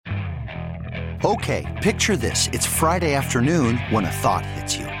Okay, picture this. It's Friday afternoon when a thought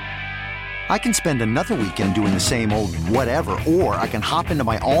hits you. I can spend another weekend doing the same old whatever, or I can hop into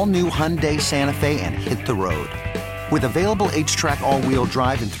my all-new Hyundai Santa Fe and hit the road. With available H-Track all-wheel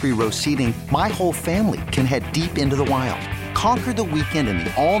drive and 3-row seating, my whole family can head deep into the wild. Conquer the weekend in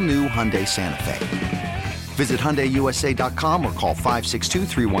the all-new Hyundai Santa Fe. Visit HyundaiUSA.com or call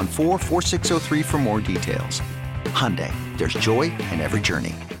 562-314-4603 for more details. Hyundai, there's joy in every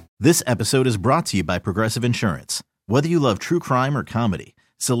journey. This episode is brought to you by Progressive Insurance. Whether you love true crime or comedy,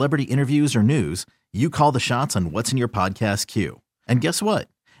 celebrity interviews or news, you call the shots on what's in your podcast queue. And guess what?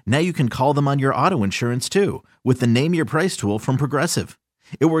 Now you can call them on your auto insurance too with the Name Your Price tool from Progressive.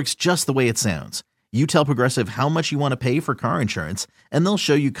 It works just the way it sounds. You tell Progressive how much you want to pay for car insurance, and they'll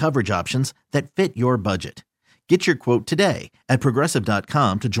show you coverage options that fit your budget. Get your quote today at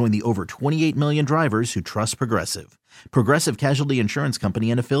Progressive.com to join the over 28 million drivers who trust Progressive. Progressive Casualty Insurance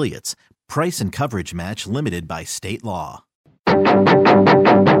Company and Affiliates. Price and coverage match limited by state law.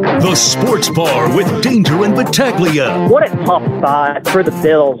 The Sports Bar with Danger and Battaglia. What a tough spot for the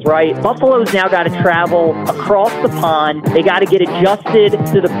Bills, right? Buffalo's now got to travel across the pond. They got to get adjusted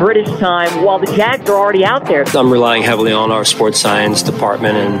to the British time while the Jags are already out there. I'm relying heavily on our sports science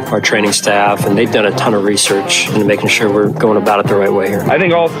department and our training staff, and they've done a ton of research into making sure we're going about it the right way here. I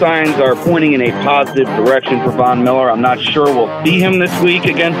think all signs are pointing in a positive direction for Von Miller. I'm not sure we'll see him this week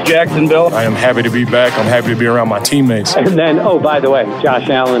against Jacksonville. I am happy to be back. I'm happy to be around my teammates. And then, oh, by the way, Josh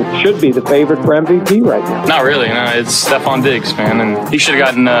Allen should be the favorite for MVP right now. Not really, no. It's Stephon Diggs, man, and he should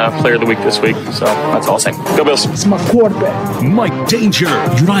have gotten Player of the Week this week, so that's all I'll say. Go Bills. It's my quarterback, Mike Danger.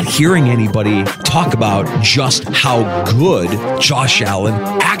 You're not hearing anybody talk about just how good Josh Allen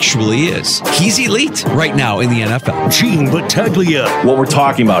actually is. He's elite right now in the NFL. Gene Battaglia. What we're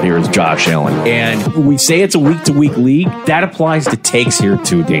talking about here is Josh Allen, and we say it's a week-to-week league. That applies to takes here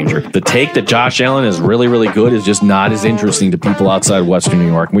too, Danger. The take that Josh Allen is really, really good is just not as interesting to people outside Western New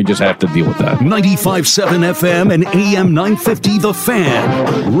York. We just have to deal with that. 95.7 FM and AM 950 The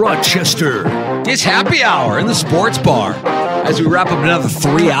Fan, Rochester. It's happy hour in the Sports Bar as we wrap up another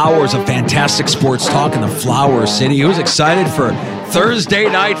 3 hours of fantastic sports talk in the Flower City. Who's excited for Thursday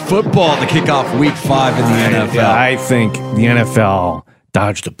night football to kick off Week 5 in the NFL? I think the NFL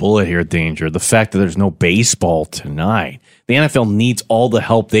dodged a bullet here, Danger. The fact that there's no baseball tonight. The NFL needs all the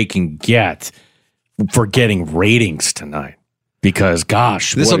help they can get for getting ratings tonight. Because,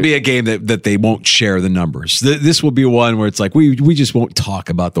 gosh. This will be a game that they won't share the numbers. This will be one where it's like, we just won't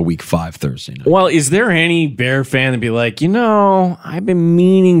talk about the Week 5 Thursday night. Well, is there any Bear fan that'd be like, I've been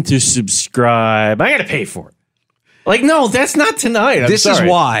meaning to subscribe. I got to pay for it. Like, no, that's not tonight. This is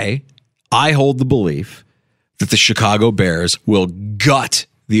why I hold the belief that the Chicago Bears will gut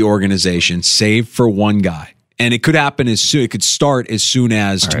the organization, save for one guy. And it could happen as soon. It could start as soon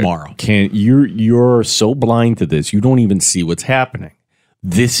as tomorrow. You're so blind to this, you don't even see what's happening.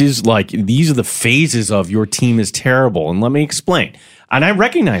 This is like these are the phases of your team is terrible, and let me explain. And I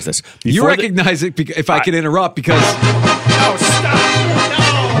recognize this. You recognize it if I can interrupt because. Oh,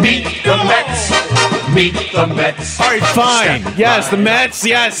 stop! No. Meet the Mets. Meet the Mets. All right, fine. Yes, the Mets.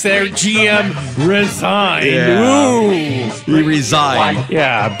 Yes, their GM resigned. Yeah. Ooh. He resigned.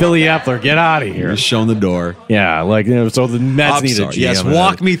 Yeah, Billy Epler, get out of here. He's shown the door. Yeah, so the Mets need a GM. Yes,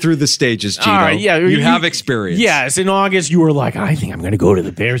 walk me through the stages, Gino. All right, yeah, you have experience. Yes, in August you were like, I think I'm going to go to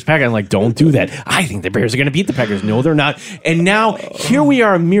the Bears Packers. I'm like, don't do that. I think the Bears are going to beat the Packers. No, they're not. And now here we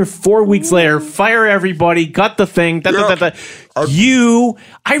are, a mere 4 weeks later. Fire everybody. Gut the thing.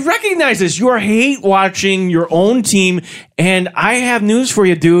 I recognize this. You are hate watching your own team, and I have news for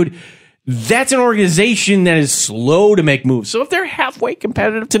you, dude. That's an organization that is slow to make moves. So if they're halfway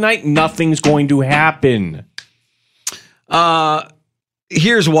competitive tonight, nothing's going to happen.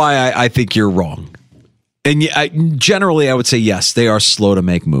 Here's why I think you're wrong. And generally, I would say, yes, they are slow to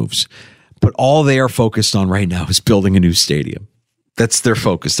make moves. But all they are focused on right now is building a new stadium. That's their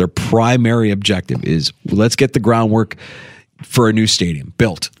focus. Their primary objective is let's get the groundwork for a new stadium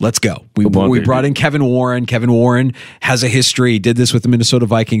built. Let's go. We brought in Kevin Warren. Kevin Warren has a history. He did this with the Minnesota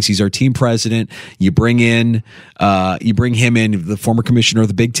Vikings. He's our team president. You bring him in, the former commissioner of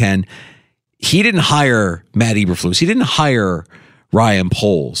the Big Ten. He didn't hire Matt Eberflus. He didn't hire Ryan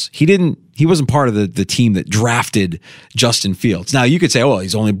Poles. He wasn't part of the team that drafted Justin Fields. Now you could say,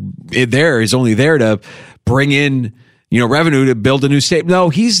 he's only there to bring in, revenue to build a new stadium. No,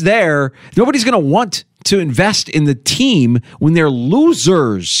 he's there. Nobody's going to want to invest in the team when they're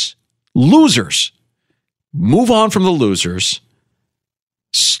losers. Losers. Move on from the losers.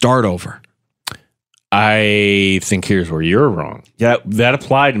 Start over. I think here's where you're wrong. Yeah, that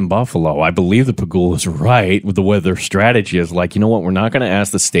applied in Buffalo. I believe the Pegula's right with the way their strategy is like, you know what, we're not going to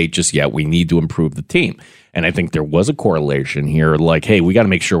ask the state just yet. We need to improve the team. And I think there was a correlation here. Like, hey, we got to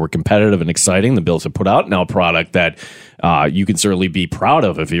make sure we're competitive and exciting. The Bills have put out now a product that you can certainly be proud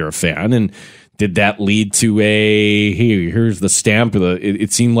of if you're a fan. And did that lead to a, hey, here's the stamp?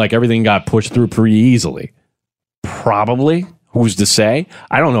 It seemed like everything got pushed through pretty easily. Probably. Who's to say?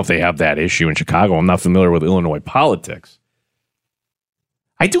 I don't know if they have that issue in Chicago. I'm not familiar with Illinois politics.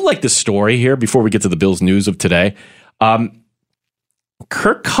 I do like the story here before we get to the Bills news of today.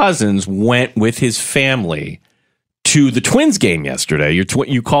 Kirk Cousins went with his family to the Twins game yesterday.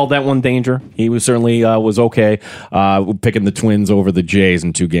 You called that one danger? He was certainly was okay picking the Twins over the Jays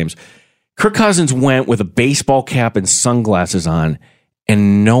in 2 games. Kirk Cousins went with a baseball cap and sunglasses on,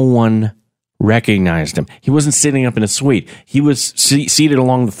 and no one recognized him. He wasn't sitting up in a suite. He was seated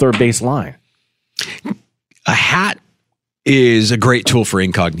along the third base line. A hat is a great tool for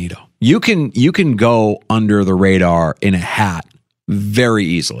incognito. You can go under the radar in a hat very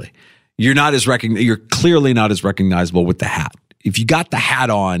easily. You're clearly not as recognizable with the hat. If you got the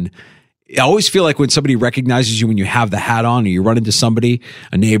hat on, I always feel like when somebody recognizes you when you have the hat on, or you run into somebody,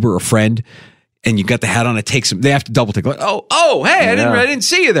 a neighbor, a friend, and you got the hat on, it takes them. They have to double take. Like, hey, I didn't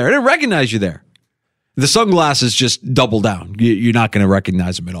see you there. I didn't recognize you there. The sunglasses just double down. You're not going to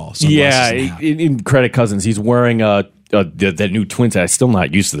recognize them at all. In credit Cousins, he's wearing that new Twins hat. I'm still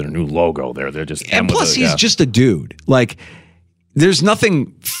not used to their new logo there. They're just and plus he's just a dude. Like, there's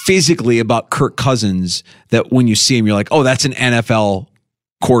nothing physically about Kirk Cousins that when you see him, you're like, oh, that's an NFL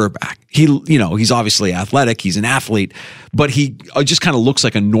quarterback. He's obviously athletic. He's an athlete, but he just kind of looks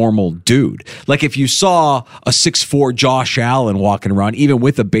like a normal dude. Like if you saw a 6'4" Josh Allen walking around, even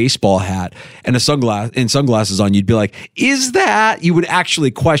with a baseball hat and sunglasses on, you'd be like, is that? You would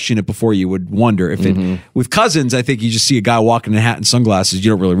actually question it before you would wonder if it. With Cousins, I think you just see a guy walking in a hat and sunglasses.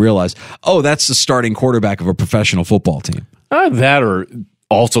 You don't really realize, oh, that's the starting quarterback of a professional football team. That or.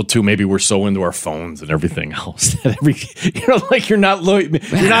 Also, too, maybe we're so into our phones and everything else that you're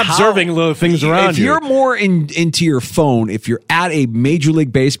not observing little things around you. If you're more into your phone, if you're at a Major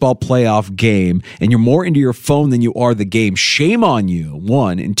League Baseball playoff game and you're more into your phone than you are the game, shame on you.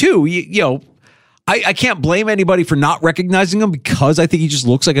 1 and 2. I can't blame anybody for not recognizing him because I think he just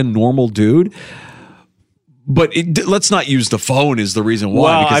looks like a normal dude. But let's not use the phone as the reason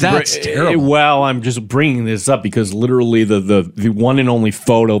why, because that's terrible. Well, I'm just bringing this up because literally the one and only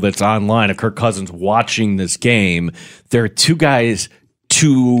photo that's online of Kirk Cousins watching this game, there are 2 guys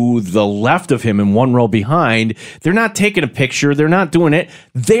to the left of him and 1 row behind. They're not taking a picture. They're not doing it.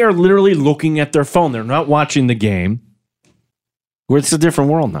 They are literally looking at their phone. They're not watching the game. It's a different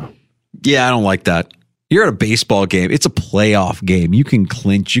world now. Yeah, I don't like that. You're at a baseball game. It's a playoff game. You can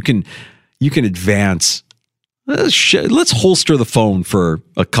clinch. You can advance. Let's holster the phone for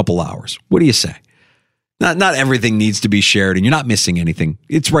a couple hours. What do you say? Not everything needs to be shared, and you're not missing anything.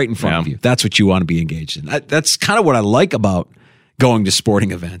 It's right in front of you. That's what you want to be engaged in. That's kind of what I like about going to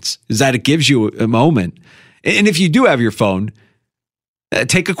sporting events, is that it gives you a moment. And if you do have your phone,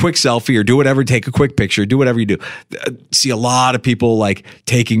 take a quick selfie or do whatever, take a quick picture, do whatever you do. See a lot of people like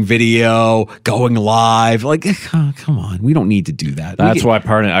taking video, going live. Like, oh, come on, we don't need to do that. That's why,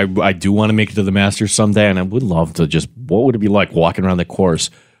 I do want to make it to the Masters someday, and I would love to what would it be like walking around the course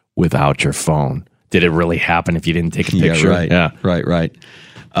without your phone? Did it really happen if you didn't take a picture? Right.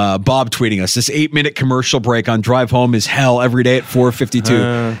 Bob tweeting us, this 8-minute commercial break on Drive Home is hell every day at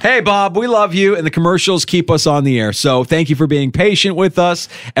 4:52. Hey, Bob, we love you, and the commercials keep us on the air. So thank you for being patient with us,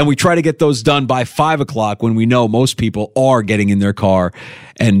 and we try to get those done by 5 o'clock when we know most people are getting in their car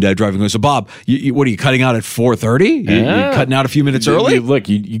and driving. So, Bob, what are you cutting out at 4:30? You're cutting out a few minutes early? Look,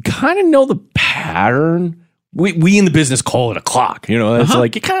 you kind of know the pattern. We in the business call it a clock. It's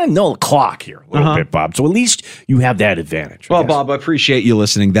like you kind of know the clock here a little bit, Bob. So at least you have that advantage. Well, Bob, I appreciate you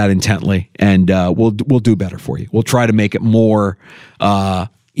listening that intently, and we'll do better for you. We'll try to make it more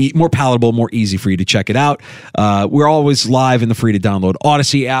palatable, more easy for you to check it out. We're always live in the free to download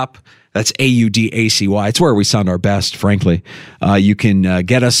Odyssey app. That's AUDACY. It's where we sound our best, frankly. You can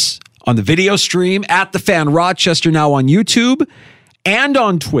get us on the video stream at The Fan Rochester now on YouTube and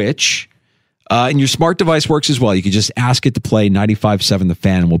on Twitch. And your smart device works as well. You can just ask it to play 95.7 The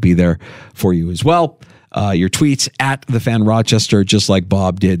Fan, and we'll be there for you as well. Your tweets at The Fan Rochester, just like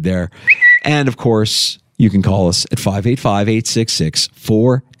Bob did there. And, of course, you can call us at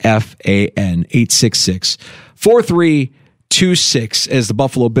 585-866-4FAN, 866-4326, as the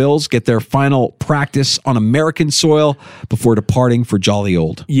Buffalo Bills get their final practice on American soil before departing for jolly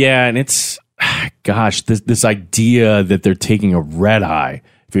old. Yeah, and it's, this idea that they're taking a red eye.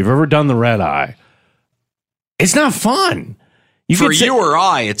 If you've ever done the red eye, It's not fun. For you or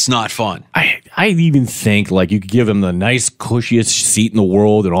I, it's not fun. I even think like you could give him the nice, cushiest seat in the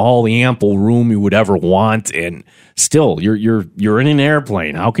world and all the ample room you would ever want, and still, you're in an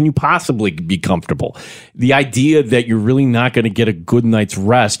airplane. How can you possibly be comfortable? The idea that you're really not going to get a good night's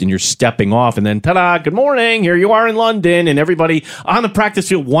rest and you're stepping off, and then ta-da, good morning, here you are in London, and everybody on the practice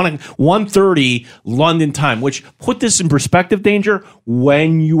field 1:30 London time. Which, put this in perspective, Danger,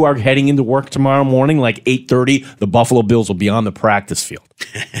 when you are heading into work tomorrow morning, like 8:30, the Buffalo Bills will be on the practice field.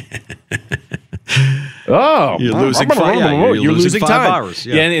 Oh, you're losing you're losing 5 time. Hours.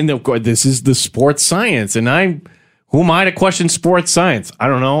 Yeah, and of course, this is the sports science, and who am I to question sports science? I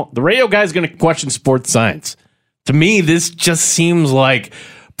don't know. The radio guy's going to question sports science. To me, this just seems like,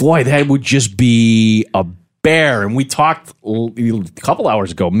 boy, that would just be a bear. And we talked a couple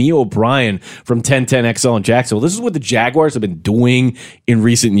hours ago, Mia O'Brien from 1010XL in Jacksonville. This is what the Jaguars have been doing in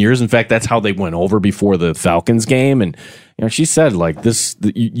recent years. In fact, that's how they went over before the Falcons game. And she said, like, this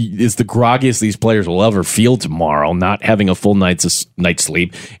is the groggiest these players will ever feel tomorrow, not having a full night's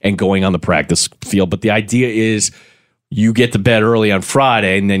sleep and going on the practice field. But the idea is, you get to bed early on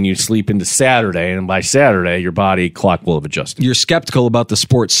Friday, and then you sleep into Saturday, and by Saturday, your body clock will have adjusted. You're skeptical about the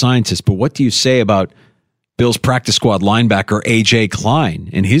sports scientist, but what do you say about Bills practice squad linebacker A.J. Klein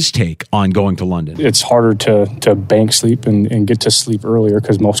and his take on going to London? It's harder to bank sleep and get to sleep earlier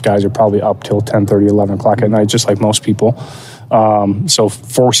because most guys are probably up till 10:30, 11 o'clock at night, just like most people. So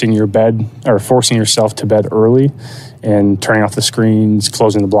forcing yourself to bed early and turning off the screens,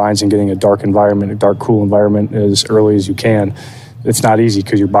 closing the blinds, and getting a dark, cool environment as early as you can. It's not easy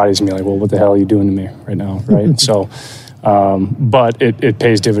because your body's going to be like, well, what the hell are you doing to me right now, right? So, but it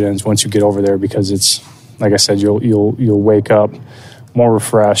pays dividends once you get over there because it's, like I said, you'll wake up more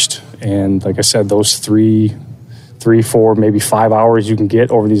refreshed, and like I said, those 3, 4, maybe 5 hours you can get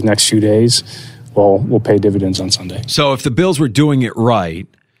over these next few days will pay dividends on Sunday. So if the Bills were doing it right,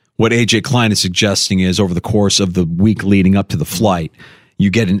 what A.J. Klein is suggesting is over the course of the week leading up to the flight, you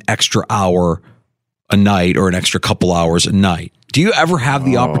get an extra hour a night or an extra couple hours a night. Do you ever have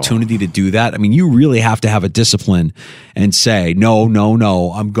the opportunity to do that? I mean, you really have to have a discipline and say, no,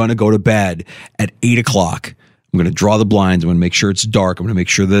 I'm going to go to bed at 8 o'clock. I'm going to draw the blinds. I'm going to make sure it's dark. I'm going to make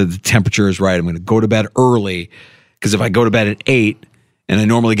sure the temperature is right. I'm going to go to bed early because if I go to bed at 8 and I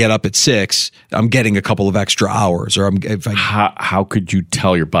normally get up at 6, I'm getting a couple of extra hours. Or how could you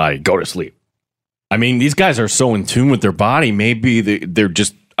tell your body, go to sleep? I mean, these guys are so in tune with their body. Maybe they're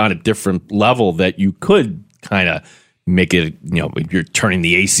just on a different level that you could kind of make it, you're turning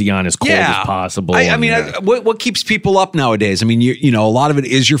the AC on as cold as possible. What keeps people up nowadays? I mean, a lot of it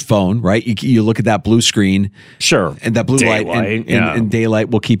is your phone, right? You look at that blue screen. Sure. And that blue light and daylight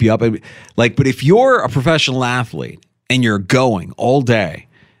will keep you up. But if you're a professional athlete and you're going all day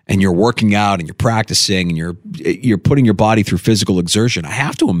and you're working out and you're practicing and you're putting your body through physical exertion, I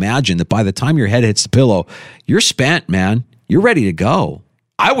have to imagine that by the time your head hits the pillow, you're spent, man. You're ready to go.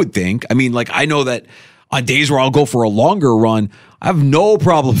 I would think. I mean, like, I know that on days where I'll go for a longer run, I have no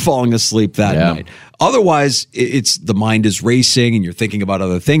problem falling asleep that night. Otherwise, it's the mind is racing and you're thinking about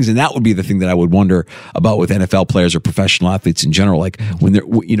other things. And that would be the thing that I would wonder about with NFL players or professional athletes in general. Like when they're,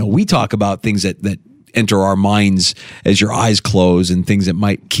 we talk about things that enter our minds as your eyes close and things that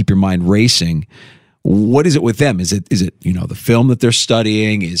might keep your mind racing. What is it with them? Is it the film that they're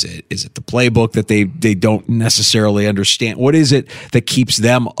studying? Is it the playbook that they don't necessarily understand? What is it that keeps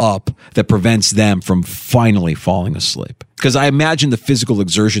them up that prevents them from finally falling asleep? Because I imagine the physical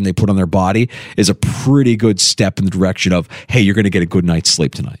exertion they put on their body is a pretty good step in the direction of, hey, you're going to get a good night's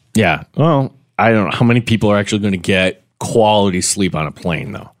sleep tonight. Yeah. Well, I don't know how many people are actually going to get quality sleep on a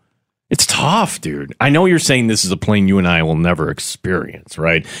plane, though. It's tough, dude. I know you're saying this is a plane you and I will never experience,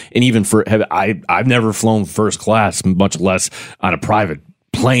 right? And even I've never flown first class, much less on a private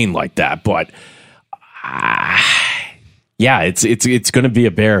plane like that. But it's going to be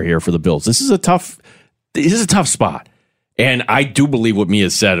a bear here for the Bills. This is a tough spot. And I do believe what Mia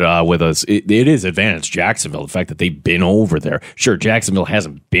said with us. It is advantage Jacksonville, the fact that they've been over there. Sure, Jacksonville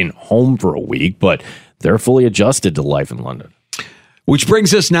hasn't been home for a week, but they're fully adjusted to life in London. Which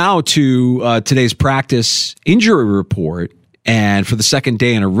brings us now to today's practice injury report. And for the second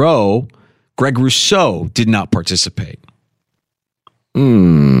day in a row, Greg Rousseau did not participate. For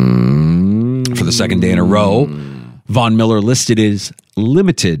the second day in a row, Von Miller listed as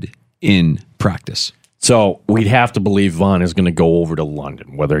limited in practice. So we'd have to believe Von is going to go over to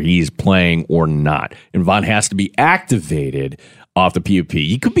London, whether he's playing or not. And Von has to be activated off the PUP.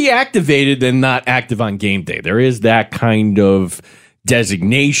 He could be activated and not active on game day. There is that kind of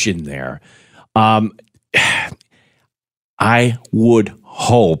designation there. I would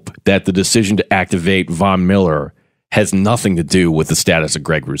hope that the decision to activate Von Miller has nothing to do with the status of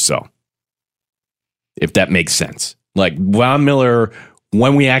Greg Rousseau. If that makes sense. Like, Von Miller,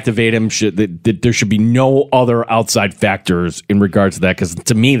 when we activate him, there should be no other outside factors in regards to that, because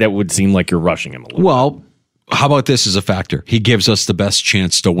to me, that would seem like you're rushing him a little. Well, how about this as a factor? He gives us the best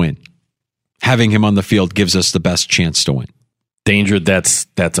chance to win. Having him on the field gives us the best chance to win. Danger, that's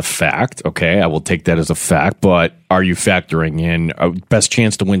a fact. Okay, I will take that as a fact. But are you factoring in a best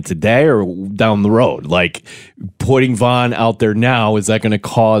chance to win today or down the road? Like, putting Von out there now, is that going to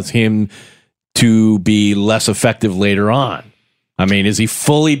cause him to be less effective later on? I mean, is he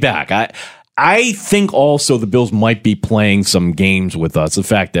fully back? I think also the Bills might be playing some games with us. The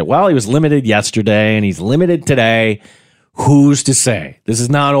fact that, well, he was limited yesterday and he's limited today. Who's to say? This is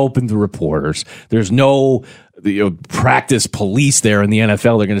not open to reporters. There's no practice police there in the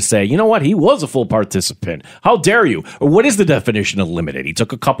NFL. They're going to say, you know what? He was a full participant. How dare you? Or what is the definition of limited? He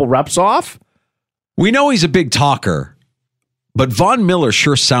took a couple reps off? We know he's a big talker, but Von Miller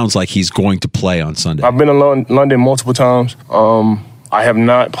sure sounds like he's going to play on Sunday. I've been in London multiple times. I have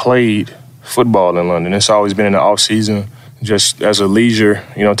not played football in London. It's always been in the off season, just as a leisure,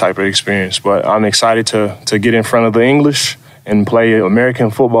 type of experience. But I'm excited to get in front of the English and play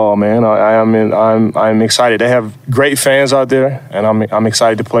American football, man. I'm excited. They have great fans out there, and I'm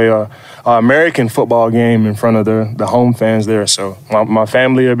excited to play a American football game in front of the home fans there. So my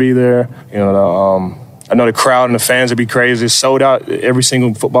family will be there. I know the crowd and the fans will be crazy. It's sold out. Every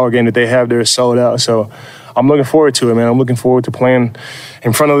single football game that they have there is sold out. So I'm looking forward to it, man. I'm looking forward to playing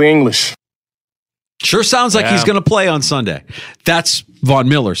in front of the English. Sure sounds like he's going to play on Sunday. That's Von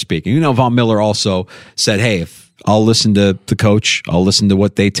Miller speaking. Von Miller also said, hey, if I'll listen to the coach, I'll listen to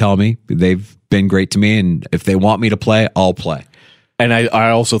what they tell me. They've been great to me, and if they want me to play, I'll play. And I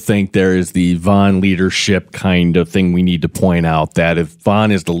also think there is the Von leadership kind of thing we need to point out, that if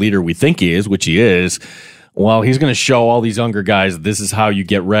Von is the leader we think he is, which he is, well, he's going to show all these younger guys, this is how you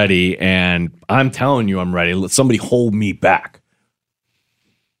get ready, and I'm telling you I'm ready. Let somebody hold me back.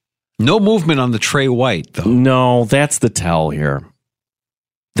 No movement on the Trey White, though. No, that's the tell here.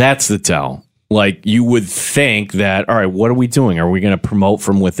 That's the tell. Like, you would think that, all right, what are we doing? Are we going to promote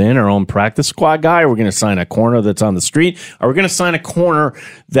from within our own practice squad guy? Are we going to sign a corner that's on the street? Are we going to sign a corner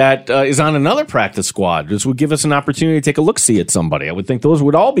that is on another practice squad? This would give us an opportunity to take a look-see at somebody. I would think those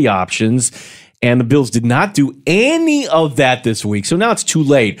would all be options, and the Bills did not do any of that this week. So now it's too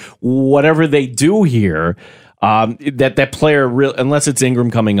late. Whatever they do here, that player, unless it's Ingram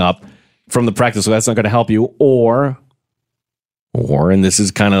coming up from the practice, so that's not going to help you, or, and this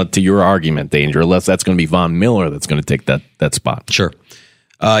is kind of to your argument, Danger, unless that's going to be Von Miller that's going to take that spot. Sure.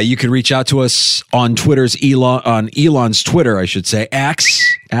 You can reach out to us on Elon's Twitter, I should say,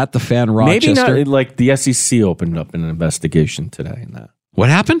 X at the Fan Rochester. Maybe not, like the SEC opened up an investigation today in that. What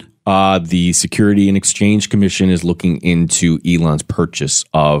happened? The Security and Exchange Commission is looking into Elon's purchase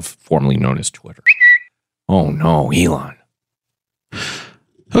of formerly known as Twitter. Oh no, Elon.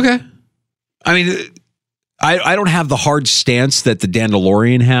 Okay. I mean, I don't have the hard stance that the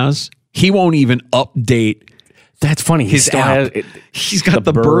Dandalorian has. He won't even update. That's funny. His app. He's got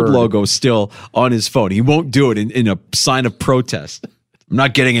the bird logo still on his phone. He won't do it in a sign of protest. I'm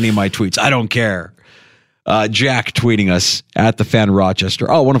not getting any of my tweets. I don't care. Jack tweeting us at the Fan Rochester.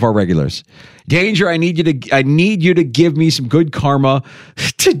 Oh, one of our regulars. Danger, I need you to give me some good karma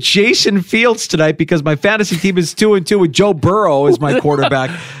to Jason Fields tonight, because my fantasy team is 2-2 with Joe Burrow as my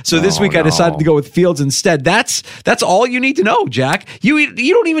quarterback. So this week I decided to go with Fields instead. That's all you need to know, Jack. You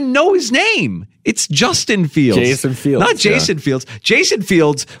don't even know his name. It's Justin Fields. Jason Fields. Not Jason Fields. Jason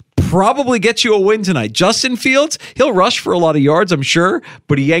Fields probably gets you a win tonight. Justin Fields, he'll rush for a lot of yards, I'm sure,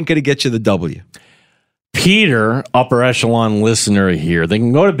 but he ain't going to get you the W. Peter, upper echelon listener here, they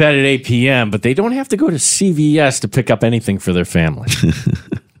can go to bed at 8 p.m., but they don't have to go to CVS to pick up anything for their family.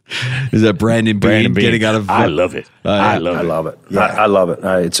 Is that Brandon Bean getting out of... I love it. I love it. Yeah. I love it.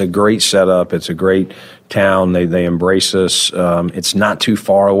 It's a great setup. It's a great town. They embrace us. It's not too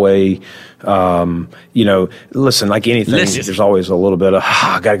far away. Listen, like anything, there's always a little bit of,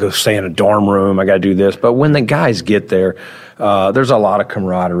 I got to go stay in a dorm room. I got to do this. But when the guys get there, there's a lot of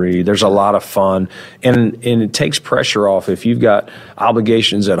camaraderie. There's a lot of fun. And it takes pressure off if you've got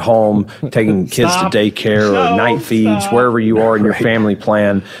obligations at home, taking kids to daycare or night feeds, wherever you are in your family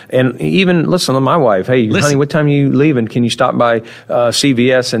plan. And even listen to my wife. Hey, honey, what time are you leaving? Can you stop by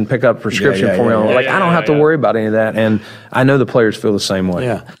CVS and pick up a prescription for me? I don't have to worry about any of that. And I know the players feel the same way.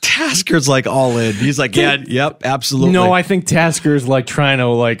 Yeah. Tasker's like all in. He's like, yep, absolutely. No, I think Tasker's like trying to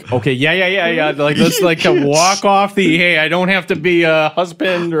okay, yeah. Like, let's walk off the, hey, I don't have to be a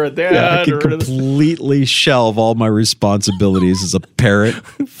husband or a dad. I can completely shelve all my responsibilities as a parent,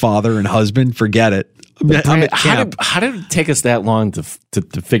 father, and husband. Forget it. I'm at camp. How did it take us that long to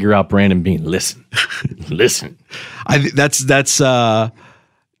figure out Brandon Beane? Listen. That's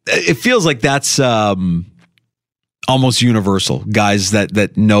it feels like that's almost universal. Guys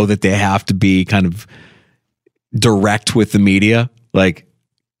that know that they have to be kind of direct with the media. Like,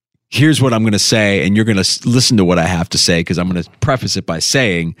 here's what I'm going to say, and you're going to listen to what I have to say because I'm going to preface it by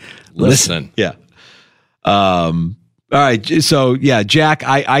saying, listen. Yeah. All right. So, yeah, Jack,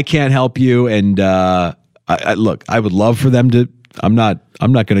 I can't help you. And look, I would love for them to. I'm not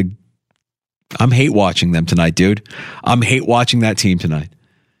going to. I'm hate watching them tonight, dude. I'm hate watching that team tonight.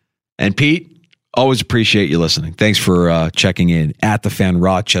 And Pete, always appreciate you listening. Thanks for checking in at the Fan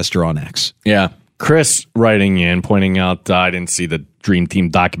Rochester on X. Yeah. Chris writing in, pointing out I didn't see the Dream Team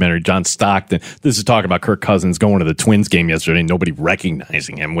documentary. John Stockton. This is talking about Kirk Cousins going to the Twins game yesterday. Nobody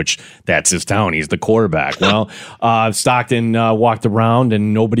recognizing him, which that's his town. He's the quarterback. Well, Stockton walked around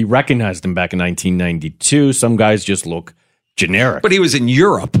and nobody recognized him back in 1992. Some guys just look generic. But he was in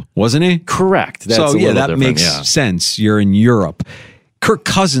Europe, wasn't he? Correct. That's that makes sense. You're in Europe. Kirk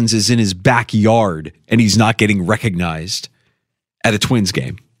Cousins is in his backyard and he's not getting recognized at a Twins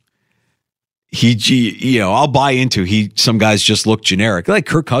game. I'll buy into some guys just look generic. Like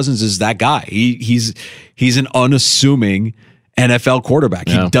Kirk Cousins is that guy. He's an unassuming NFL quarterback.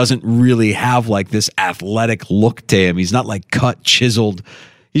 Yeah. He doesn't really have like this athletic look to him. He's not like cut, chiseled.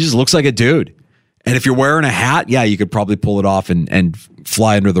 He just looks like a dude. And if you're wearing a hat, yeah, you could probably pull it off and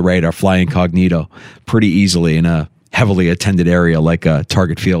fly under the radar, fly incognito pretty easily in a heavily attended area like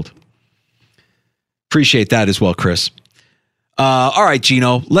Target Field. Appreciate that as well, Chris. All right,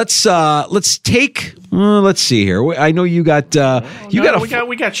 Gino. Let's take. Let's see here. I know you got.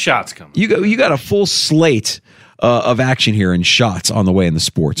 We got shots coming. You got a full slate of action here and shots on the way in the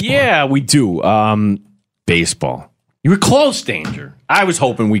sports bar. Yeah, we do. Baseball. You were close, Danger. I was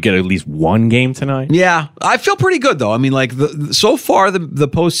hoping we get at least one game tonight. Yeah, I feel pretty good though. I mean, like so far the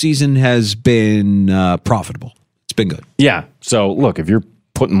postseason has been profitable. It's been good. Yeah. So look, if you're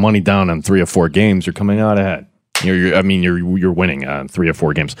putting money down on 3 or 4 games, you're coming out ahead. You're winning on 3 or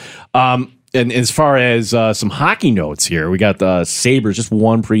 4 games. And as far as some hockey notes here, we got the Sabres, just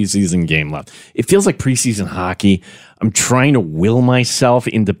one preseason game left. It feels like preseason hockey. I'm trying to will myself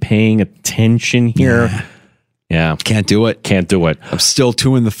into paying attention here. Yeah. Can't do it. I'm still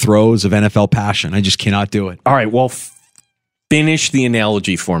too in the throes of NFL passion. I just cannot do it. All right. Well, finish the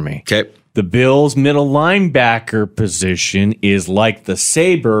analogy for me. Okay. The Bills' middle linebacker position is like the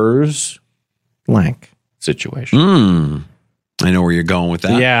Sabres' blank situation. I know where you're going with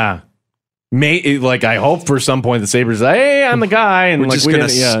that. Yeah. I hope for some point the Sabres say, hey, I'm the guy. And we're just going to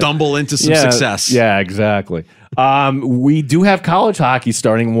stumble into some success. Yeah, exactly. We do have college hockey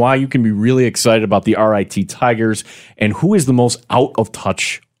starting. Why you can be really excited about the RIT Tigers and who is the most out of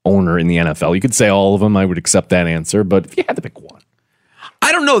touch owner in the NFL. You could say all of them. I would accept that answer. But if you had to pick one.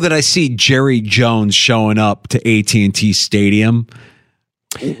 I don't know that I see Jerry Jones showing up to AT&T Stadium.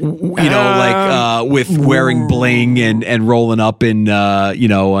 With wearing bling and rolling up in a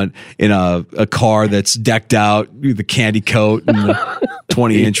car that's decked out with the candy coat and the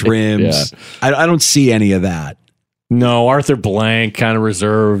 20-inch rims. Yeah. I don't see any of that. No, Arthur Blank, kind of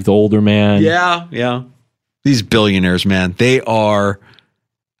reserved, older man. Yeah. These billionaires, man, they are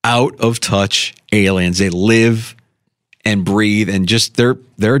out of touch aliens. They live and breathe and just they're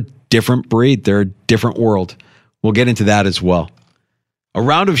a different breed. They're a different world. We'll get into that as well. A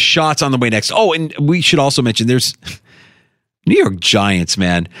round of shots on the way next. Oh, and we should also mention there's New York Giants,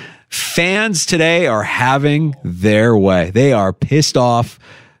 man. Fans today are having their way. They are pissed off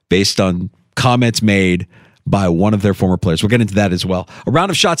based on comments made by one of their former players. We'll get into that as well. A round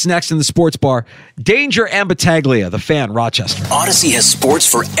of shots next in the sports bar. Danger and Battaglia, the Fan, Rochester. Odyssey has sports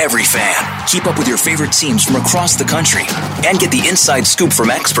for every fan. Keep up with your favorite teams from across the country and get the inside scoop from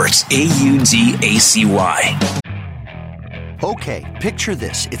experts. AUDACY. Okay, picture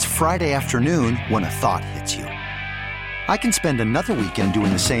this. It's Friday afternoon when a thought hits you. I can spend another weekend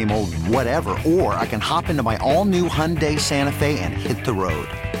doing the same old whatever, or I can hop into my all-new Hyundai Santa Fe and hit the road.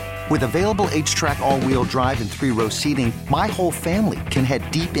 With available H-Track all-wheel drive and 3-row seating, my whole family can head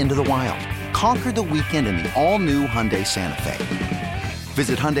deep into the wild. Conquer the weekend in the all-new Hyundai Santa Fe.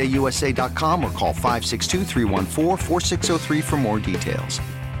 Visit HyundaiUSA.com or call 562-314-4603 for more details.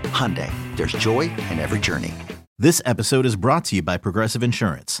 Hyundai, there's joy in every journey. This episode is brought to you by Progressive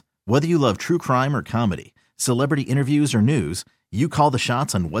Insurance. Whether you love true crime or comedy, celebrity interviews or news, you call the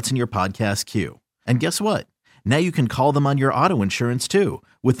shots on what's in your podcast queue. And guess what? Now you can call them on your auto insurance too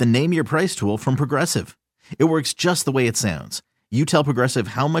with the Name Your Price tool from Progressive. It works just the way it sounds. You tell Progressive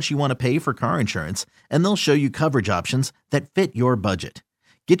how much you want to pay for car insurance, and they'll show you coverage options that fit your budget.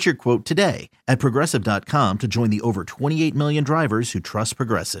 Get your quote today at Progressive.com to join the over 28 million drivers who trust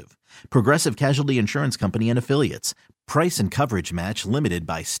Progressive. Progressive Casualty Insurance Company and Affiliates. Price and coverage match limited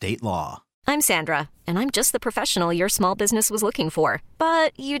by state law. I'm Sandra, and I'm just the professional your small business was looking for.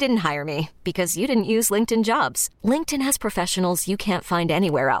 But you didn't hire me because you didn't use LinkedIn Jobs. LinkedIn has professionals you can't find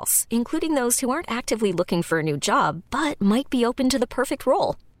anywhere else, including those who aren't actively looking for a new job, but might be open to the perfect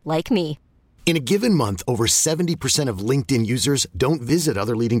role, like me. In a given month, over 70% of LinkedIn users don't visit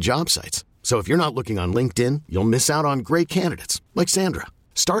other leading job sites. So if you're not looking on LinkedIn, you'll miss out on great candidates like Sandra.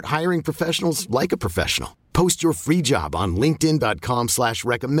 Start hiring professionals like a professional. Post your free job on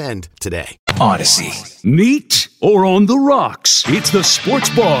linkedin.com/recommend today. Odyssey. Neat or on the rocks? It's the Sports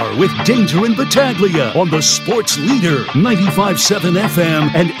Bar with Danger and Battaglia on the Sports Leader, 95.7 FM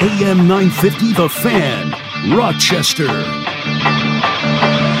and AM 950 The Fan, Rochester.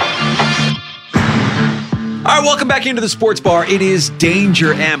 All right, welcome back into the Sports Bar. It is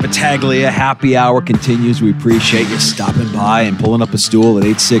Danger and Battaglia. Happy hour continues. We appreciate you stopping by and pulling up a stool at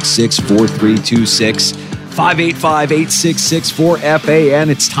 866-4326, 585-8664-FAN.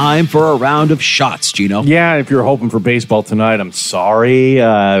 It's time for a round of shots, Gino. Yeah, if you're hoping for baseball tonight, I'm sorry.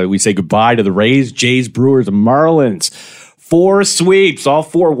 We say goodbye to the Rays, Jays, Brewers, and Marlins. 4 sweeps, all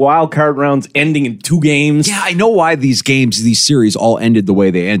 4 wild card rounds ending in 2 games. Yeah, I know why these series all ended the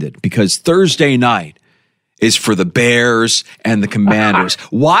way they ended. Because Thursday night is for the Bears and the Commanders.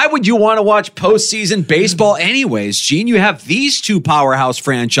 Why would you want to watch postseason baseball anyways, Gene? You have these 2 powerhouse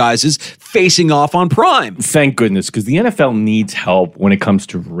franchises facing off on Prime. Thank goodness, because the NFL needs help when it comes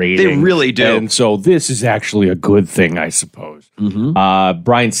to ratings. They really do. And so this is actually a good thing, I suppose. Mm-hmm.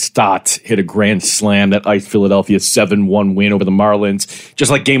 Brian Stott hit a grand slam that iced Philadelphia's 7-1 win over the Marlins. Just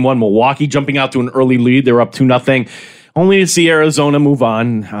like Game 1, Milwaukee jumping out to an early lead. They were up 2-0. Only to see Arizona move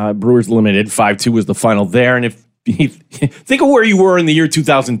on. Brewers limited. 5-2 was the final there. And if you think of where you were in the year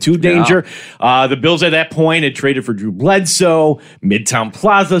 2002, Danger. Yeah. The Bills at that point had traded for Drew Bledsoe. Midtown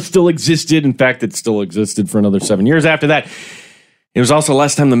Plaza still existed. In fact, it still existed for another 7 years after that. It was also the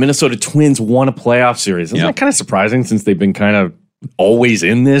last time the Minnesota Twins won a playoff series. Isn't that kind of surprising since they've been kind of always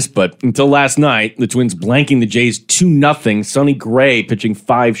in this? But until last night, the Twins blanking the Jays 2-0. Sonny Gray pitching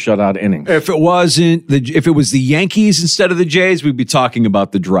 5 shutout innings. If it was the Yankees instead of the Jays, we'd be talking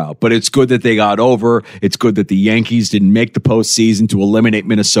about the drought. But it's good that they got over. It's good that the Yankees didn't make the postseason to eliminate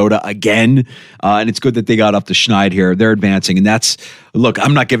Minnesota again. And it's good that they got up to Schneid here. They're advancing. And look,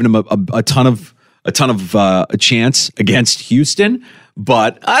 I'm not giving them a ton of a chance against Houston.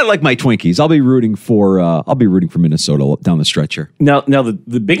 But I like my Twinkies. I'll be rooting for Minnesota down the stretch here. Now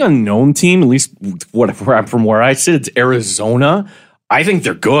the big unknown team, at least from where I sit, it's Arizona. I think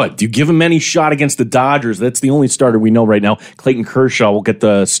they're good. Do you give them any shot against the Dodgers? That's the only starter we know right now. Clayton Kershaw will get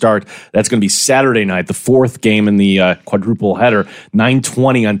the start. That's going to be Saturday night, the 4th game in the quadruple header.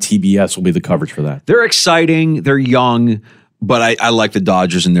 9:20 on TBS will be the coverage for that. They're exciting. They're young. But I like the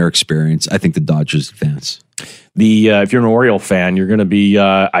Dodgers and their experience. I think the Dodgers advance. If you're an Oriole fan, you're going to be,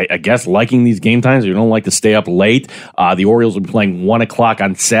 I guess, liking these game times. You don't like to stay up late. The Orioles will be playing 1 o'clock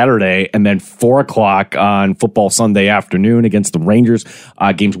on Saturday and then 4 o'clock on football Sunday afternoon against the Rangers.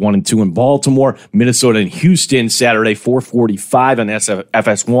 Games 1 and 2 in Baltimore. Minnesota and Houston Saturday, 4:45 on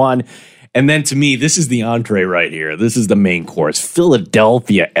FS1. And then to me, this is the entree right here. This is the main course.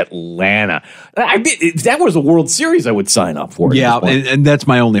 Philadelphia, Atlanta. If that was a World Series, I would sign up for it. Yeah, and that's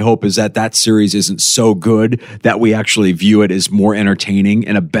my only hope is that series isn't so good that we actually view it as more entertaining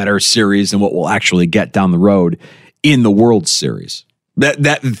and a better series than what we'll actually get down the road in the World Series.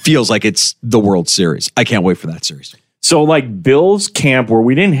 That feels like it's the World Series. I can't wait for that series. So like Bill's camp where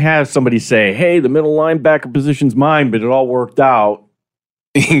we didn't have somebody say, hey, the middle linebacker position's mine, but it all worked out.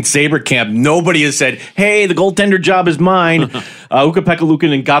 In Sabre camp, nobody has said, hey, the goaltender job is mine. Ukko-Pekka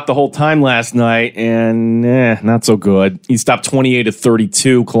Luukkonen got the whole time last night, and not so good. He stopped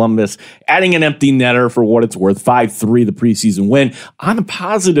 28-32, Columbus, adding an empty netter for what it's worth, 5-3, the preseason win. On the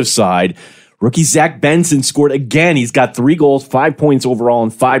positive side, rookie Zach Benson scored again. He's got 3 goals, 5 points overall in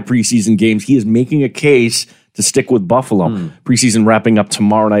 5 preseason games. He is making a case to stick with Buffalo. Preseason wrapping up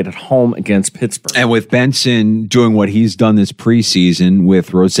tomorrow night at home against Pittsburgh. And with Benson doing what he's done this preseason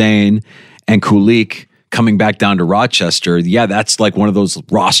with Roseanne and Kulik coming back down to Rochester, that's like one of those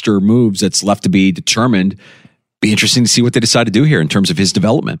roster moves that's left to be determined. Be interesting to see what they decide to do here in terms of his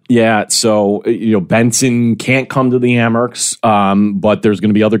development. Yeah, so Benson can't come to the Amerks, but there's going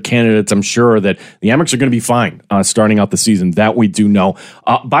to be other candidates. I'm sure that the Amerks are going to be fine starting out the season. That we do know.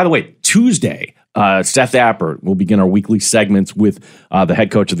 By the way, Tuesday, Seth Appert will begin our weekly segments with the head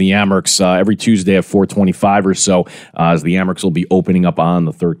coach of the Amerks every Tuesday at 4:25 or so, as the Amerks will be opening up on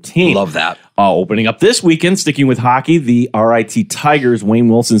the 13th. Love that. Opening up this weekend, sticking with hockey, the RIT Tigers, Wayne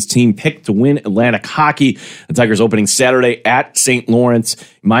Wilson's team, picked to win Atlantic Hockey. The Tigers opening Saturday at St. Lawrence.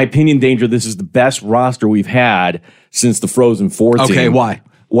 In my opinion, Danger, this is the best roster we've had since the Frozen Four team. Okay, why?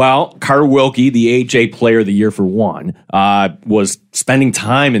 Well, Carter Wilkie, the AHA Player of the Year for one, was spending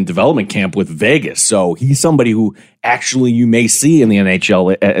time in development camp with Vegas. So he's somebody who actually you may see in the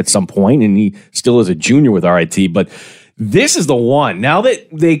NHL at some point, and he still is a junior with RIT. But this is the one. Now that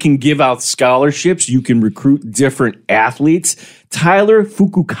they can give out scholarships, you can recruit different athletes. Tyler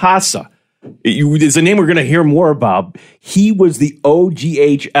Fukukasa is a name we're going to hear more about. He was the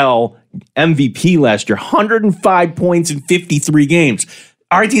OGHL MVP last year, 105 points in 53 games.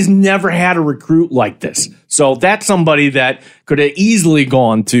 RIT's never had a recruit like this. So that's somebody that could have easily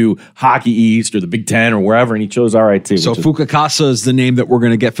gone to Hockey East or the Big Ten or wherever, and he chose RIT. So Fukukasa is the name that we're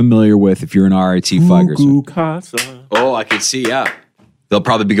going to get familiar with if you're an RIT Fighters. Fukukasa. Oh, I can see, yeah. They'll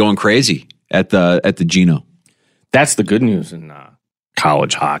probably be going crazy at the Gino. That's the good news in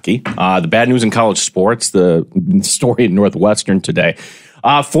college hockey. The bad news in college sports, the story in Northwestern today.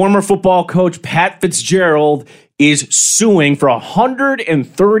 Former football coach Pat Fitzgerald is suing for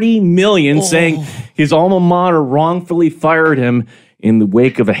 $130 million, saying his alma mater wrongfully fired him in the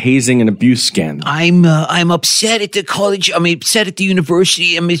wake of a hazing and abuse scandal. I'm upset at the college. I'm upset at the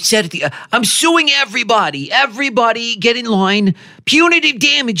university. I'm upset at the. I'm suing everybody. Everybody, get in line. Punitive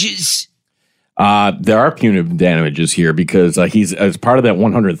damages. There are punitive damages here because he's as part of that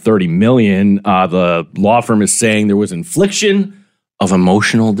 $130 million. The law firm is saying there was infliction of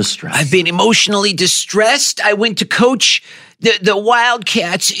emotional distress. I've been emotionally distressed. I went to coach the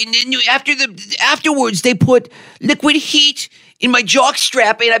Wildcats, and then afterwards they put liquid heat in my jock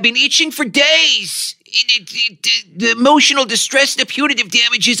strap, and I've been itching for days. The emotional distress, the punitive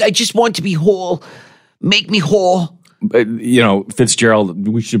damages. I just want to be whole. Make me whole. Fitzgerald,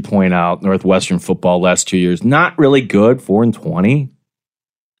 we should point out, Northwestern football last 2 years, not really good, 4-20.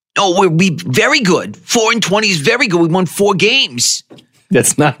 No, we very good. 4-20 is very good. We won 4 games.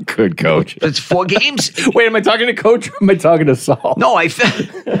 That's not good, Coach. That's 4 games. Wait, am I talking to Coach or am I talking to Saul? No, I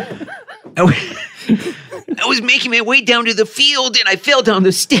was making my way down to the field and I fell down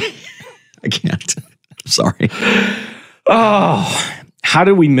the stairs. I can't. I'm sorry. Oh, how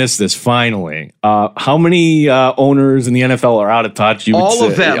did we miss this finally? How many owners in the NFL are out of touch? All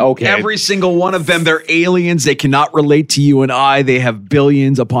of them. Okay. Every single one of them. They're aliens. They cannot relate to you and I. They have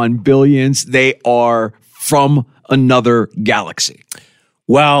billions upon billions. They are from another galaxy.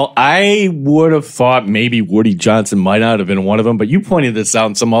 Well, I would have thought maybe Woody Johnson might not have been one of them, but you pointed this out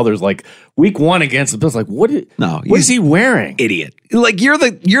and some others, like week 1 against the Bills, like what is he wearing? Idiot. Like you're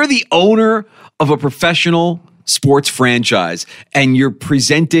the owner of a professional sports franchise and you're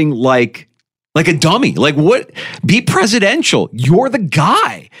presenting like a dummy. Like what? Be presidential. You're the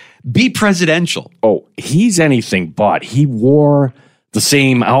guy. Be presidential. Oh, he's anything but. He wore the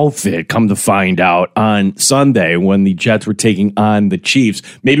same outfit, come to find out, on Sunday when the Jets were taking on the Chiefs.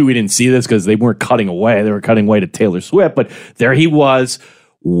 Maybe we didn't see this because they weren't cutting away. They were cutting away to Taylor Swift, but there he was,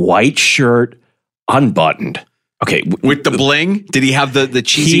 white shirt, unbuttoned. Okay, with the bling? Did he have the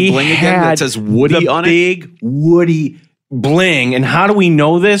cheesy bling again that says Woody on it? Big Woody bling. And how do we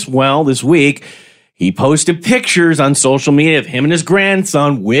know this? Well, this week he posted pictures on social media of him and his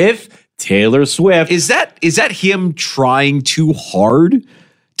grandson with Taylor Swift. Is that him trying too hard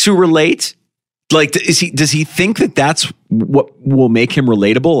to relate? Like, does he think that that's what will make him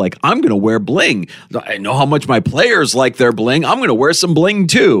relatable? Like, I'm going to wear bling. I know how much my players like their bling. I'm going to wear some bling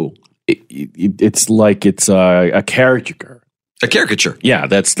too. It's like it's a caricature. A caricature. Yeah,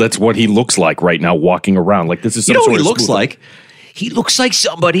 that's what he looks like right now, walking around. Like this is some what he looks like. He looks like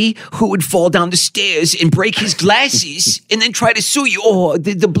somebody who would fall down the stairs and break his glasses and then try to sue you. Oh,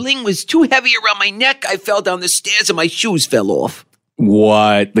 the bling was too heavy around my neck. I fell down the stairs and my shoes fell off.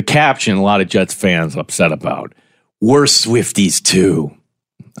 What the caption a lot of Jets fans upset about. We're Swifties too.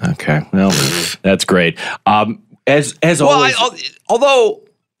 Okay, well, that's great. As always, although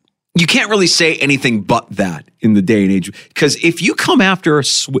you can't really say anything but that in the day and age, because if you go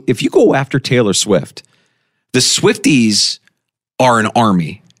after Taylor Swift, the Swifties are an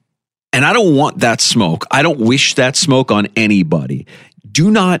army, and I don't want that smoke. I don't wish that smoke on anybody.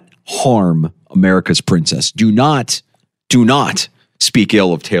 Do not harm America's princess. Do not speak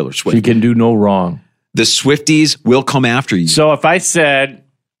ill of Taylor Swift. She can do no wrong. The Swifties will come after you. So if I said,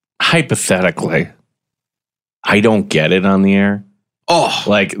 hypothetically, I don't get it on the air,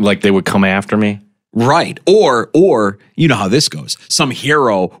 like they would come after me. Right. Or you know how this goes. Some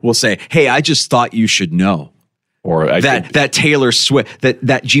hero will say, hey, I just thought you should know. Or that Taylor Swift,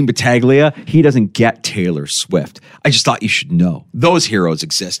 that Gene Battaglia, he doesn't get Taylor Swift. I just thought you should know. Those heroes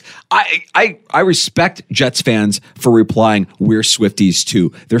exist. I respect Jets fans for replying, we're Swifties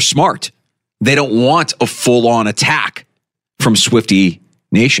too. They're smart. They don't want a full-on attack from Swiftie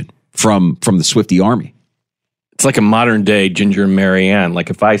Nation, from the Swiftie Army. It's like a modern day Ginger and Marianne. Like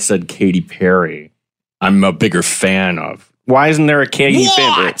if I said Katy Perry, I'm a bigger fan of. Why isn't there a Katy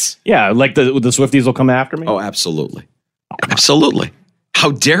fan? Yeah, like the Swifties will come after me? Oh, absolutely. Absolutely.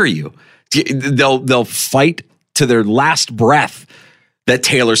 How dare you? They'll fight to their last breath that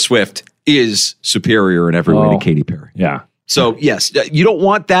Taylor Swift is superior in every way to Katy Perry. Yeah. So, yes, you don't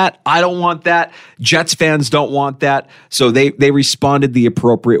want that. I don't want that. Jets fans don't want that. So they responded the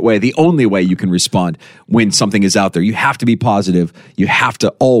appropriate way, the only way you can respond when something is out there. You have to be positive. You have to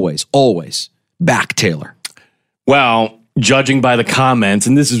always back Taylor. Well, judging by the comments,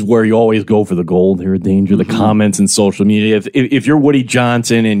 and this is where you always go for the gold here, Danger, the comments in social media. If you're Woody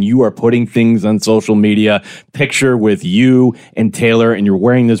Johnson and you are putting things on social media, picture with you and Taylor, and you're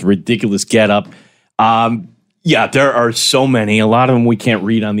wearing this ridiculous getup, yeah, there are so many. A lot of them we can't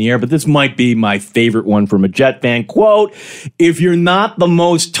read on the air, but this might be my favorite one from a Jet fan. Quote, if you're not the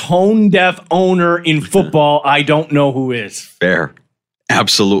most tone-deaf owner in football, I don't know who is. Fair.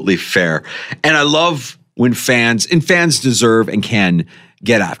 Absolutely fair. And I love when fans deserve and can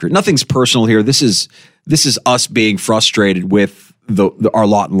get after it. Nothing's personal here. This is us being frustrated with our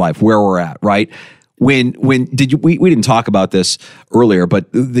lot in life, where we're at, right? We didn't talk about this earlier,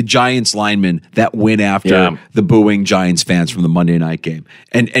 but the Giants lineman that went after the booing Giants fans from the Monday night game,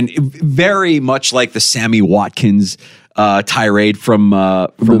 and very much like the Sammy Watkins tirade from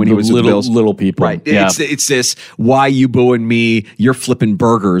when he was with the Bills. Little people, right? Yeah. It's this, why you booing me? You're flipping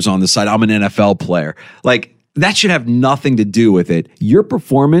burgers on the side. I'm an NFL player. Like, that should have nothing to do with it. Your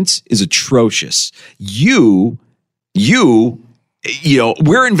performance is atrocious. You know,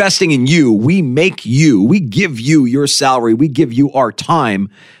 we're investing in you. We make you. We give you your salary. We give you our time.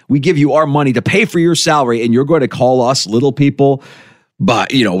 We give you our money to pay for your salary, and you're going to call us little people.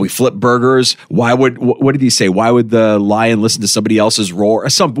 But, you know, we flip burgers. What did he say? Why would the lion listen to somebody else's roar?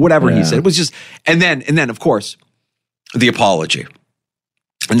 Whatever he said. It was just, and then, of course, the apology.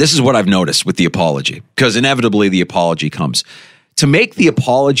 And this is what I've noticed with the apology, because inevitably the apology comes. To make the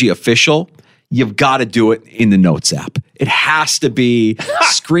apology official, you've got to do it in the Notes app. It has to be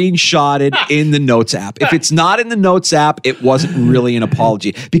screenshotted in the Notes app. If it's not in the Notes app, it wasn't really an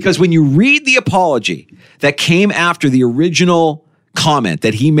apology. Because when you read the apology that came after the original comment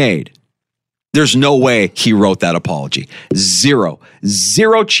that he made, there's no way he wrote that apology. Zero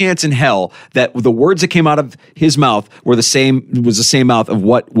chance in hell that the words that came out of his mouth was the same mouth of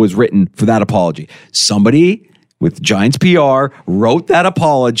what was written for that apology. Somebody with Giants PR wrote that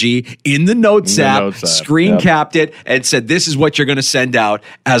apology in the Notes app, screen capped it, and said, this is what you're going to send out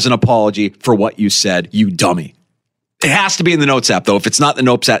as an apology for what you said, you dummy. It has to be in the Notes app, though. If it's not the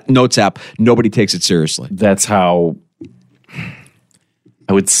Notes app, nobody takes it seriously. That's how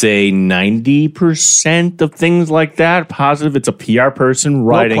I would say 90% of things like that, positive, it's a PR person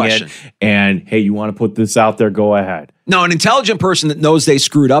writing it. And, hey, you want to put this out there, go ahead. No, an intelligent person that knows they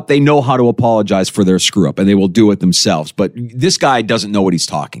screwed up, they know how to apologize for their screw up, and they will do it themselves. But this guy doesn't know what he's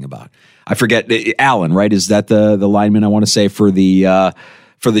talking about. I forget, Allen, right? Is that the lineman I want to say for the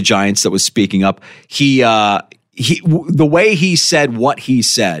Giants that was speaking up? The way he said what he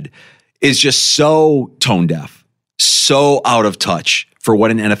said is just so tone deaf, so out of touch for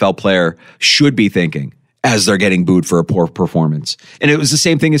what an NFL player should be thinking as they're getting booed for a poor performance. And it was the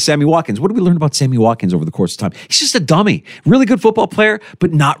same thing as Sammy Watkins. What did we learn about Sammy Watkins over the course of time? He's just a dummy. Really good football player,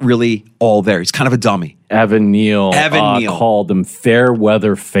 but not really all there. He's kind of a dummy. Evan Neal called them fair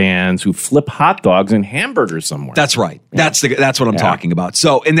weather fans who flip hot dogs and hamburgers somewhere. That's right. Yeah. That's what I'm talking about.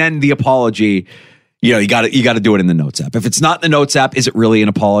 So, and then the apology, you know, you got to do it in the Notes app. If it's not in the Notes app, is it really an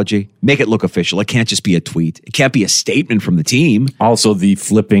apology? Make it look official. It can't just be a tweet. It can't be a statement from the team. Also, the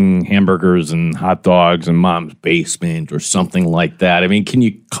flipping hamburgers and hot dogs in mom's basement or something like that. I mean, can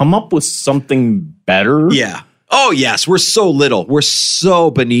you come up with something better? Yeah. Oh, yes. We're so little. We're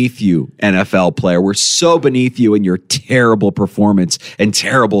so beneath you, NFL player. We're so beneath you in your terrible performance and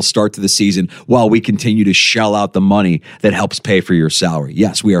terrible start to the season while we continue to shell out the money that helps pay for your salary.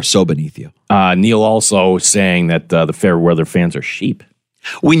 Yes, we are so beneath you. Neil also saying that the fair weather fans are sheep.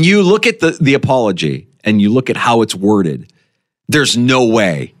 When you look at the apology and you look at how it's worded, there's no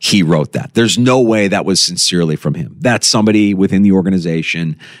way he wrote that. There's no way that was sincerely from him. That's somebody within the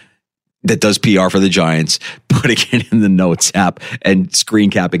organization that does PR for the Giants, putting it in the Notes app and screen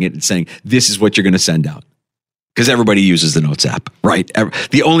capping it and saying, this is what you're going to send out. Because everybody uses the Notes app, right?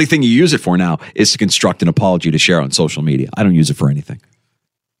 The only thing you use it for now is to construct an apology to share on social media. I don't use it for anything.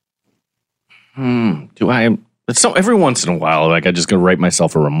 Do I? So every once in a while, like I just go write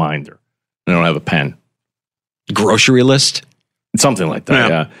myself a reminder. I don't have a pen. Grocery list? Something like that,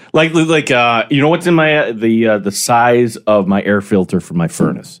 yeah. Like you know what's in my the size of my air filter for my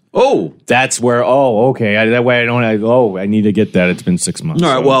furnace? Oh, that's where. Oh, okay. That way I need to get that. It's been 6 months.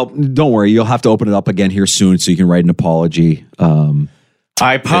 All right. Well, don't worry. You'll have to open it up again here soon, so you can write an apology.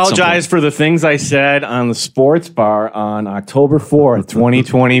 I apologize for the things I said on the sports bar on October 4th,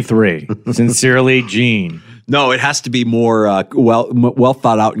 2023. Sincerely, Gene. No, it has to be more well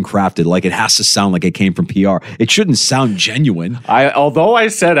thought out and crafted. Like it has to sound like it came from PR. It shouldn't sound genuine. Although I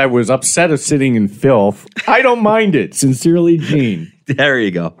said I was upset of sitting in filth, I don't mind it. Sincerely, Gene. There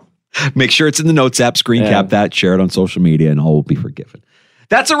you go. Make sure it's in the Notes app, screen cap that, share it on social media, and all will be forgiven.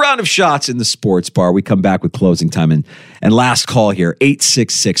 That's a round of shots in the sports bar. We come back with closing time and last call here,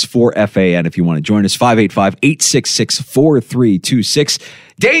 866-4FAN if you want to join us, 585-866-4326.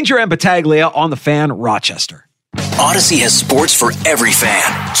 Danger and Battaglia on the Fan, Rochester. Odyssey has sports for every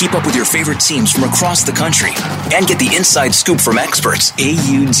fan. Keep up with your favorite teams from across the country and get the inside scoop from experts.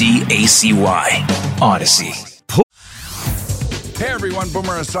 AUDACY. Odyssey. Hey everyone,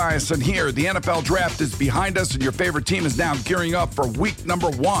 Boomer Esiason here. The NFL draft is behind us and your favorite team is now gearing up for week number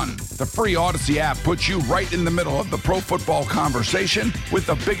 1. The free Odyssey app puts you right in the middle of the pro football conversation with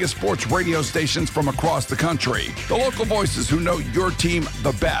the biggest sports radio stations from across the country. The local voices who know your team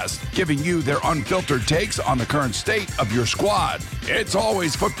the best, giving you their unfiltered takes on the current state of your squad. It's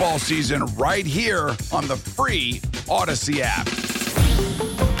always football season right here on the free Odyssey app.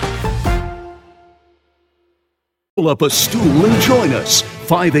 Pull up a stool and join us.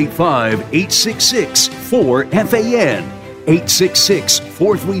 585-866-4FAN.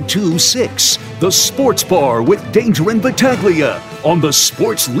 866-4326. The Sports Bar with Danger and Battaglia on the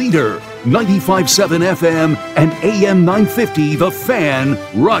Sports Leader. 95.7 FM and AM 950 The Fan,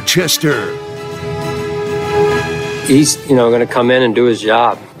 Rochester. He's, going to come in and do his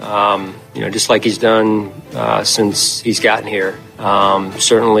job, just like he's done since he's gotten here.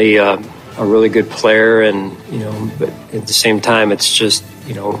 Certainly a really good player, and but at the same time, it's just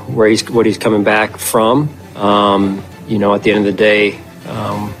what he's coming back from. At the end of the day,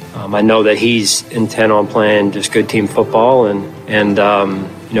 I know that he's intent on playing just good team football,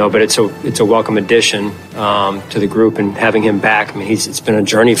 but it's a welcome addition to the group, and having him back. I mean, it's been a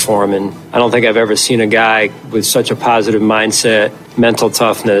journey for him, and I don't think I've ever seen a guy with such a positive mindset, mental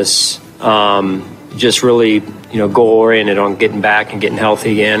toughness, just really goal-oriented on getting back and getting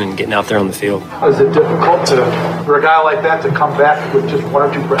healthy again and getting out there on the field. Is it difficult for a guy like that to come back with just 1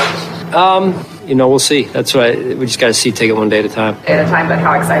 or 2 practices? We'll see. That's why we just got to see. Take it one day at a time. At a time, but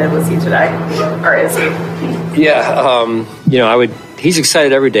how excited was he today, or is he? Yeah, he's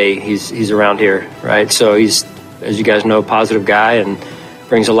excited every day he's around here, right? So he's, as you guys know, a positive guy and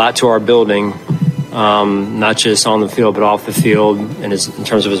brings a lot to our building. Not just on the field, but off the field, and in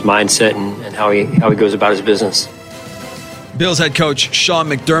terms of his mindset and how he goes about his business. Bills head coach Sean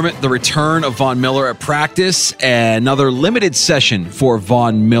McDermott, the return of Von Miller at practice, and another limited session for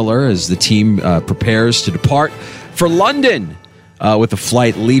Von Miller as the team prepares to depart for London with a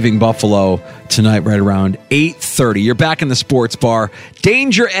flight leaving Buffalo tonight right around 8:30. You're back in the sports bar.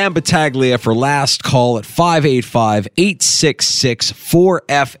 Danger and Battaglia for last call at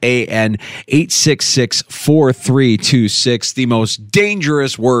 585-866-4FAN, 866-4326. The most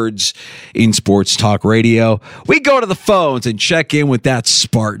dangerous words in sports talk radio. We go to the phones and check in with that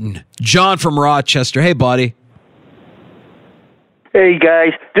Spartan. John from Rochester. Hey, buddy. Hey,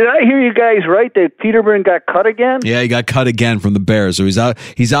 guys. Did I hear you guys right that Peterman got cut again? Yeah, he got cut again from the Bears. So he's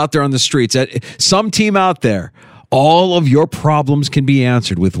out there on the streets. Some team out there, all of your problems can be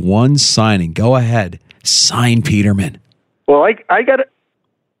answered with one signing. Go ahead. Sign Peterman. Well, I got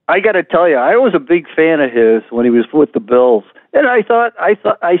to tell you, I was a big fan of his when he was with the Bills. And I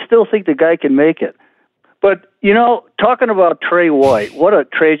still think the guy can make it. But, talking about Trey White, what a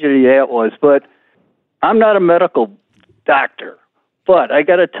tragedy that was. But I'm not a medical doctor. But I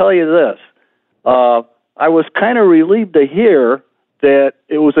got to tell you this. I was kind of relieved to hear that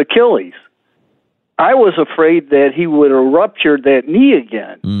it was Achilles. I was afraid that he would have ruptured that knee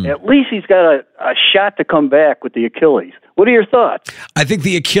again. At least he's got a shot to come back with the Achilles. What are your thoughts? I think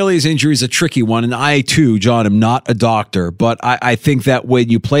the Achilles injury is a tricky one, and I too, John, am not a doctor, but I think that when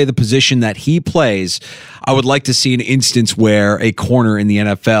you play the position that he plays, I would like to see an instance where a corner in the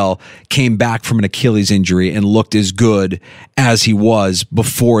NFL came back from an Achilles injury and looked as good as he was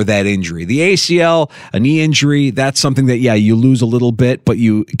before that injury. The ACL, a knee injury, that's something that, yeah, you lose a little bit, but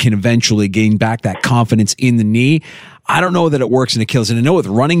you can eventually gain back that confidence in the knee. I don't know that it works in Achilles. And I know with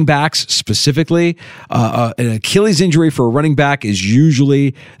running backs specifically, an Achilles injury for a running back is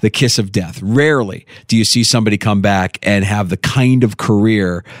usually the kiss of death. Rarely do you see somebody come back and have the kind of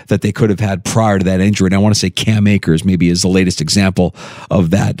career that they could have had prior to that injury. And I want to say Cam Akers maybe is the latest example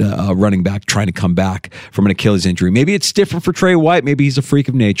of that running back trying to come back from an Achilles injury. Maybe it's different for Trey White. Maybe he's a freak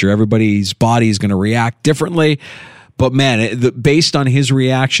of nature. Everybody's body is going to react differently. But man, based on his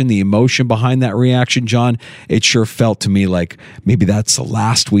reaction, the emotion behind that reaction, John, it sure felt to me like maybe that's the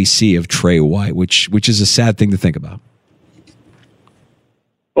last we see of Trey White, which is a sad thing to think about.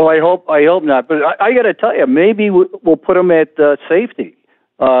 Well, I hope not. But I got to tell you, maybe we'll put him at safety.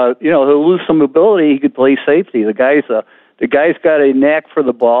 He'll lose some mobility. He could play safety. The guy's got a knack for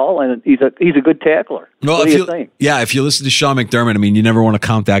the ball, and he's a good tackler. Well, what do you think? Yeah, if you listen to Sean McDermott, I mean, you never want to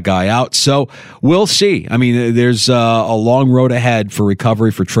count that guy out. So we'll see. I mean, there's a long road ahead for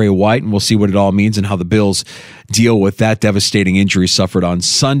recovery for Trey White, and we'll see what it all means and how the Bills deal with that devastating injury suffered on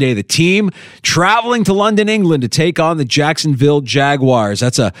Sunday. The team traveling to London, England to take on the Jacksonville Jaguars.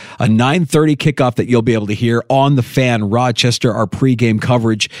 That's a 9:30 kickoff that you'll be able to hear on the Fan. Rochester, our pregame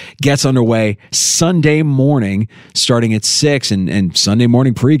coverage gets underway Sunday morning starting at 6, and Sunday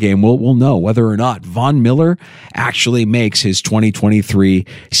morning pregame, we'll know whether or not Von Miller actually makes his 2023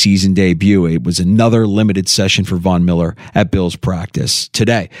 season debut. It was another limited session for Von Miller at Bills practice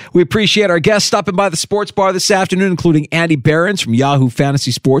today. We appreciate our guests stopping by the sports bar this afternoon, including Andy Behrens from Yahoo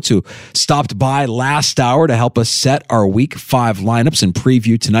Fantasy Sports, who stopped by last hour to help us set our Week 5 lineups and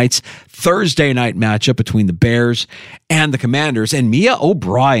preview tonight's Thursday night matchup between the Bears and the Commanders. And Mia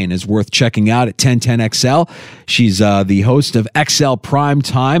O'Brien is worth checking out at 1010XL. She's the host of XL Prime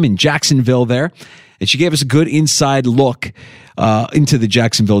Time in Jacksonville there. And she gave us a good inside look into the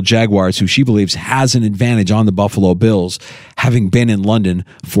Jacksonville Jaguars, who she believes has an advantage on the Buffalo Bills, having been in London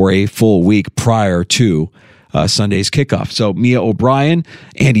for a full week prior to Sunday's kickoff. So Mia O'Brien,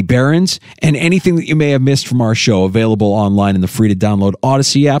 Andy Behrens, and anything that you may have missed from our show available online in the free-to-download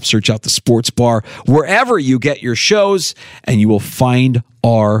Odyssey app. Search out the Sports Bar wherever you get your shows, and you will find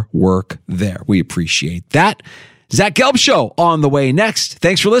our work there. We appreciate that. Zach Gelb Show on the way next.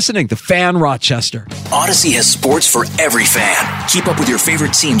 Thanks for listening to Fan Rochester. Odyssey has sports for every fan. Keep up with your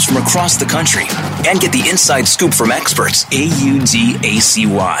favorite teams from across the country and get the inside scoop from experts.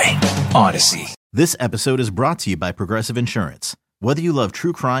 AUDACY. Odyssey. This episode is brought to you by Progressive Insurance. Whether you love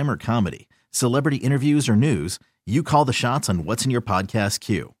true crime or comedy, celebrity interviews or news, you call the shots on what's in your podcast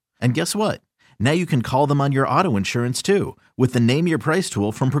queue. And guess what? Now you can call them on your auto insurance too with the Name Your Price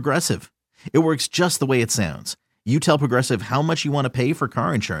tool from Progressive. It works just the way it sounds. You tell Progressive how much you want to pay for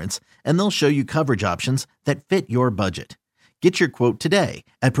car insurance, and they'll show you coverage options that fit your budget. Get your quote today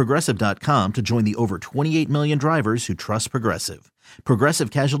at Progressive.com to join the over 28 million drivers who trust Progressive. Progressive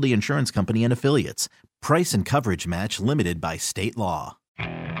Casualty Insurance Company and Affiliates. Price and coverage match limited by state law.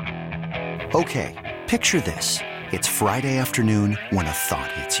 Okay, picture this. It's Friday afternoon when a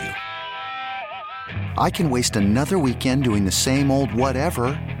thought hits you. I can waste another weekend doing the same old whatever,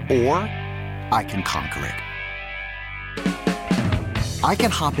 or I can conquer it. I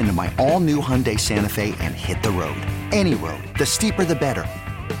can hop into my all-new Hyundai Santa Fe and hit the road. Any road. The steeper, the better.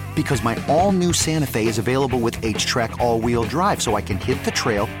 Because my all-new Santa Fe is available with H-Track all-wheel drive, so I can hit the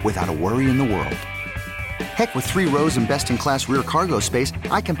trail without a worry in the world. Heck, with 3 rows and best-in-class rear cargo space,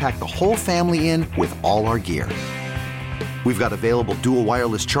 I can pack the whole family in with all our gear. We've got available dual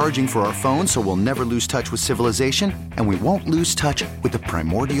wireless charging for our phones, so we'll never lose touch with civilization, and we won't lose touch with the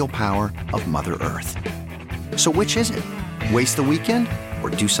primordial power of Mother Earth. So which is it? Waste the weekend or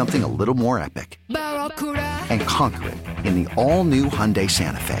do something a little more epic? And conquer it in the all-new Hyundai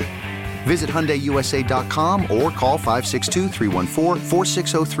Santa Fe. Visit HyundaiUSA.com or call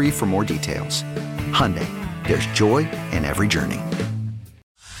 562-314-4603 for more details. Hyundai, there's joy in every journey.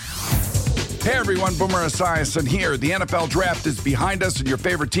 Hey everyone, Boomer Esiason here. The NFL Draft is behind us and your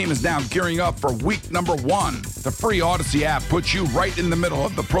favorite team is now gearing up for week number 1. The free Odyssey app puts you right in the middle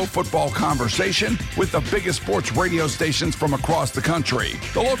of the pro football conversation with the biggest sports radio stations from across the country.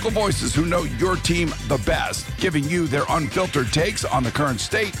 The local voices who know your team the best, giving you their unfiltered takes on the current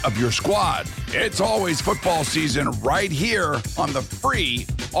state of your squad. It's always football season right here on the free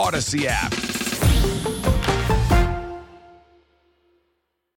Odyssey app.